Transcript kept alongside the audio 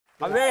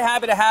I'm very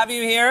happy to have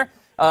you here.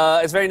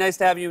 It's very nice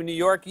to have you in New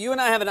York. You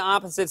and I have an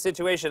opposite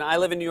situation. I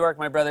live in New York.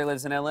 My brother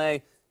lives in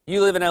L.A.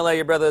 You live in L.A.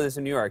 Your brother lives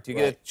in New York. Do you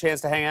get a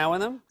chance to hang out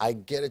with him? I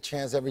get a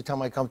chance every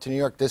time I come to New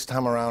York. This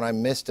time around, I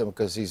missed him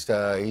because he's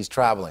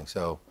traveling.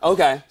 So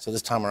okay. So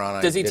this time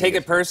around, does he take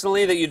it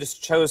personally that you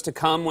just chose to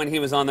come when he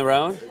was on the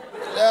road?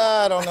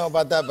 I don't know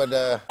about that, but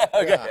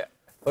okay. Yeah.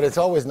 But it's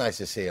always nice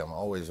to see him.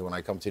 Always when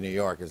I come to New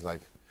York, it's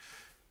like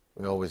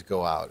we always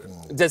go out.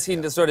 And, does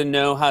he sort of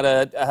know how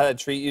to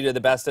treat you to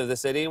the best of the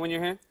city when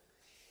you're here?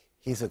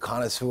 He's a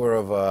connoisseur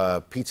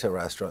of pizza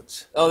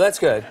restaurants. Oh, that's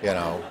good. You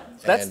know.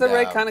 That's the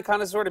right kind of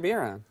connoisseur to be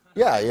around.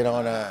 Yeah, you know,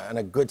 and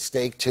a good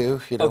steak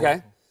too. You know.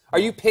 Okay. Are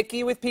you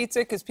picky with pizza?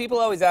 Because people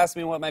always ask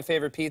me what my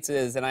favorite pizza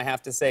is, and I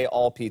have to say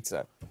all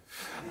pizza.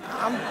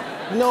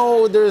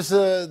 No,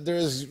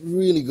 there's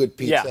really good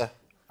pizza. Yeah.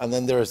 And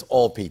then there's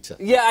all pizza.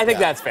 Yeah, I think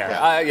that's fair.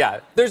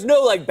 Yeah. There's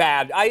no, like,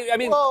 bad. I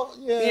mean, well,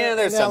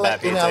 there's some bad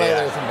pizza. In LA,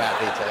 there's some bad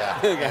pizza,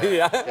 yeah. Okay,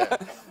 yeah.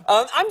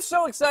 I'm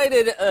so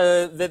excited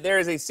that there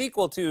is a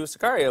sequel to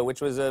Sicario, which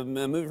was a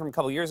movie from a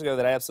couple years ago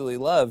that I absolutely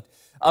loved.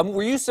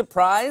 Were you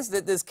surprised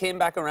that this came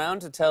back around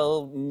to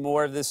tell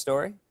more of this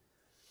story?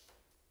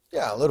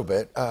 Yeah, a little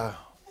bit.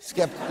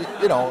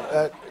 You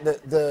know,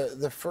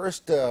 the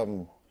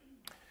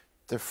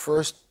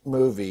first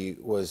movie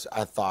was,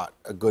 I thought,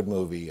 a good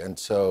movie, and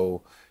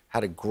so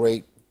had a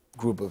great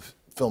group of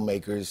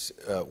filmmakers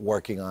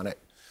working on it.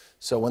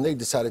 So when they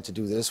decided to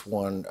do this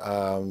one,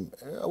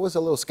 I was a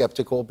little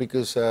skeptical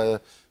because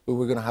we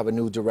were going to have a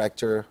new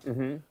director,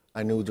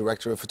 a new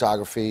director of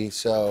photography.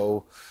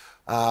 So,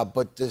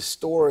 but the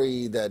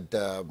story that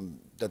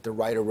the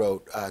writer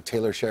wrote,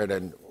 Taylor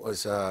Sheridan,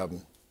 was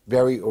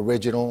very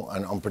original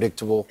and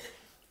unpredictable.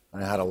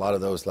 And I had a lot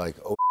of those like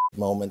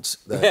moments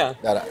that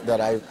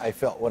I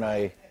felt when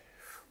I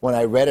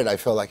read it. I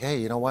felt like, hey,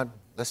 you know what?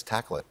 Let's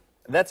tackle it.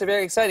 That's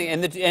very exciting,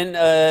 and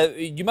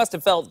you must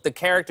have felt the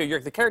character you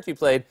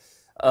played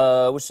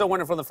was so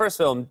wonderful in the first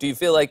film. Do you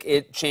feel like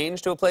it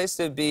changed to a place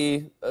to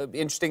be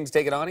interesting to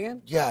take it on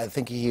again? Yeah, I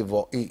think he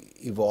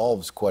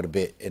evolves quite a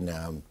bit in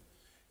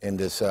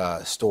this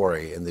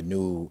story, in the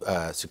new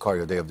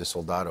Sicario Day of the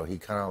Soldado. He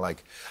kind of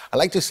like, I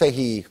like to say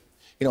you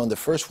know, in the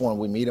first one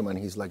we meet him and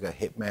he's like a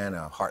hitman,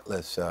 a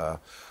heartless,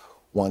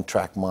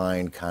 one-track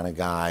mind kind of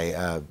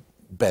guy,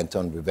 bent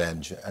on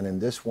revenge. And in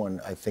this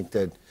one, I think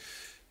that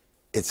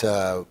it's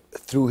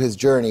through his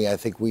journey, I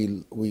think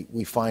we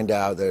find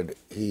out that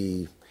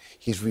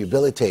he's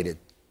rehabilitated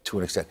to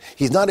an extent.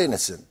 He's not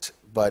innocent,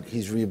 but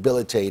he's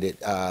rehabilitated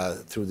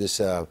through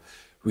this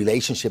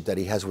relationship that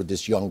he has with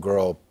this young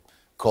girl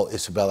called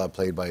Isabella,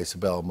 played by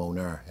Isabella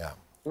Moner. Yeah.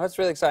 That's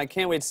really exciting. I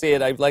can't wait to see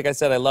it. Like I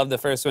said, I love the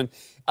first one.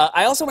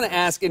 I also want to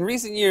ask, in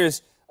recent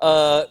years,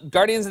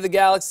 Guardians of the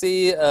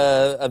Galaxy,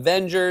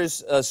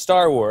 Avengers,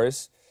 Star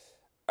Wars,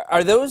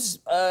 are those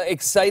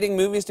exciting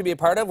movies to be a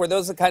part of? Were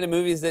those the kind of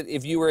movies that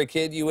if you were a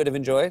kid you would have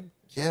enjoyed?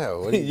 Yeah.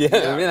 I mean,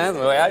 that's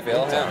the way I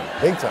feel. Big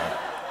time. Big time.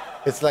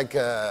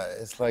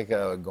 It's like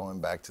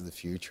going back to the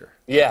future.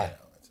 Yeah.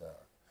 You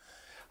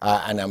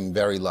know, and I'm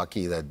very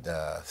lucky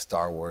that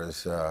Star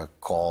Wars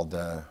called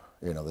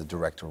you know, the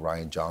director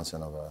Rian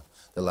Johnson of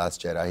The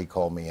Last Jedi. He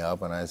called me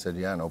up and I said,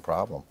 yeah, no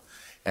problem.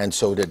 And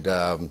so did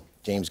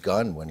James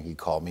Gunn when he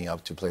called me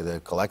up to play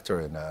the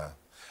Collector in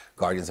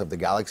Guardians of the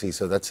Galaxy.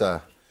 So that's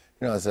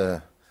you know,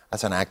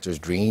 that's an actor's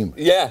dream.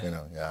 Yeah. You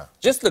know, yeah.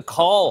 Just the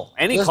call,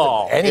 any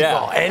call. Any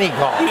call.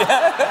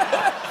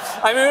 Yeah.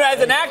 I mean,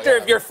 as an actor,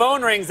 if your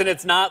phone rings and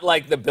it's not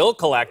like the bill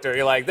collector,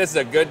 you're like, this is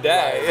a good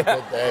day. Right, it's a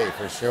good day,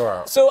 for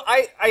sure. So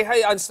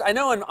I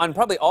know on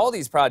probably all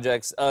these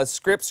projects,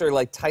 scripts are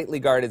like tightly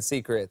guarded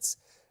secrets.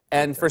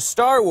 And for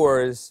Star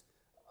Wars,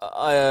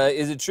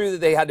 is it true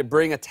that they had to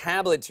bring a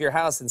tablet to your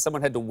house and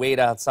someone had to wait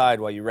outside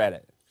while you read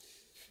it?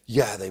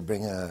 Yeah, they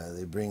bring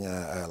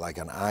like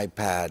an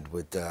iPad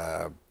with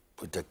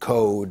the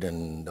code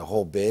and the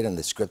whole bit, and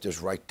the script is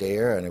right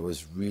there. And it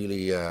was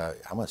really,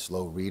 I'm a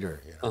slow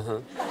reader, you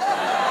know.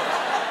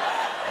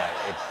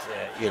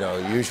 You know,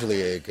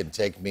 usually it can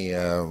take me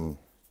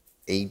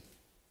 8,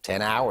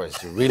 10 hours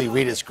to really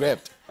read a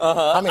script.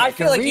 I mean, I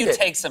feel like you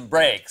take some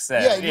breaks.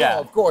 Yeah,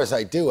 of course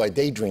I do. I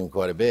daydream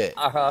quite a bit.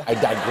 I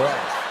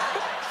digress.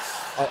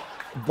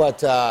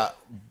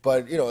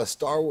 But you know, a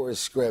Star Wars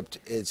script,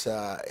 it's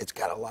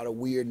got a lot of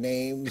weird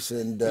names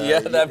and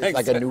it's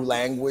like a new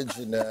language,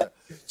 and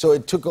so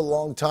it took a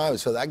long time.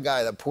 So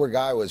that poor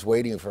guy, was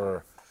waiting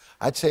for,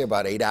 I'd say,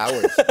 about 8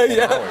 hours. 10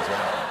 hours,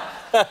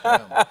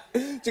 yeah.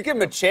 Did you give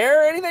him a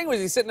chair or anything? Was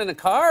he sitting in a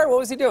car? What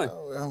was he doing?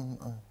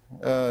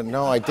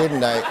 No, I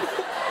didn't.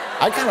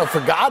 I kind of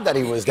forgot that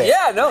he was there.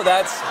 Yeah, no,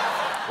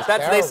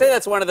 they say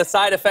that's one of the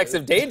side effects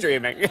of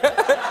daydreaming. You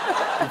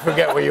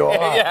forget where you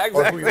are. Yeah,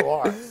 exactly. Or who you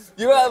are.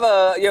 You have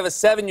a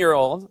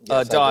 7-year-old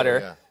yes, daughter. I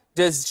do, yeah.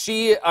 Does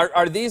she?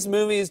 Are these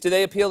movies? Do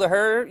they appeal to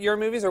her? Your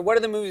movies, or what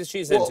are the movies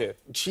she's into?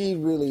 She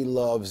really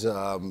loves,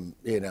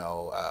 you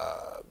know,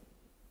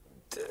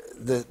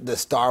 the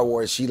Star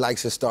Wars. She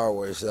likes the Star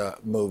Wars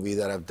movie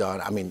that I've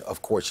done. I mean,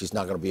 of course, she's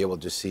not going to be able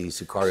to see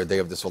Sicario: Day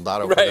of the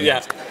Soldado. Right.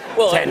 Yeah.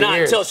 Well, not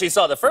years. until she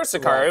saw the first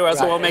Sicario,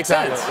 else it won't make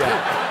sense.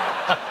 Yeah.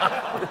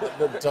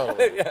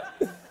 Totally.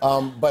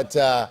 Yeah. But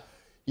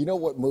you know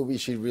what movie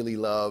she really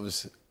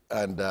loves,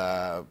 and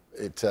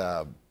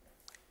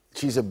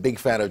she's a big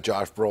fan of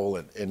Josh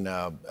Brolin in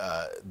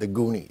The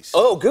Goonies.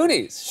 Oh,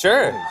 Goonies,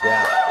 sure. Goonies,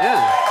 yeah.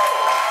 Yeah.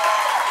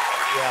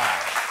 Yeah.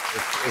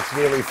 It's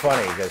really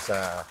funny because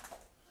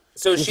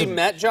So she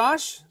met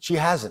Josh? she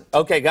hasn't.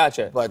 Okay,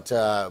 gotcha.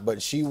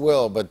 But she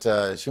will.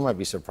 But she might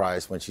be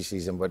surprised when she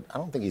sees him. But I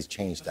don't think he's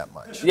changed that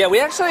much. Yeah, we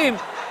have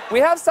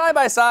side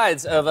by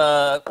sides of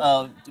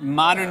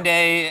modern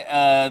day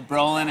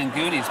Brolin and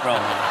Goonies Brolin.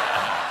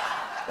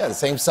 Yeah, the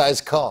same size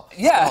skull.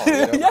 Yeah, Skull,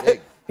 you know, yeah.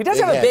 big- He does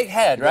big have a big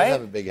head, He does right?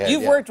 have a big head,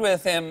 You've yeah. worked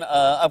with him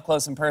up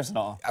close and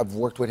personal. I've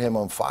worked with him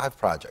on 5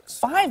 projects.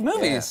 5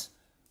 movies.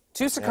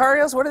 2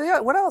 Sicarios.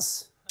 What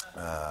else?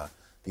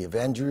 The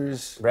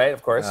Avengers. Right,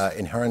 of course.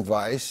 Inherent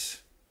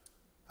Vice.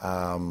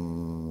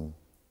 Paul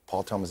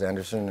Thomas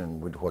Anderson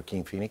and with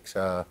Joaquin Phoenix.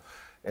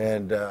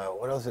 And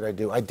what else did I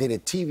do? I did a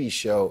TV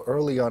show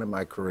early on in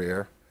my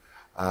career,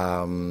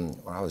 when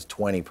I was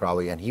 20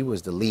 probably, and he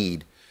was the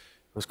lead.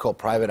 It was called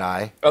Private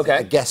Eye. Okay.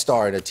 A guest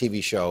star in a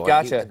TV show.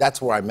 Gotcha. That's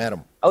where I met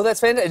him. Oh, that's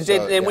fantastic.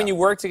 So, And when yeah. you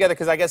worked together,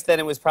 because I guess then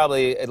it was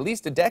probably at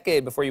least a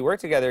decade before you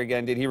worked together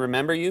again, did he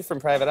remember you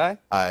from Private Eye?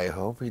 I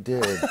hope he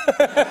did.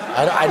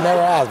 I never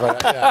asked,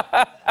 but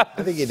yeah.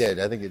 I think he did.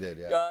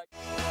 Yeah.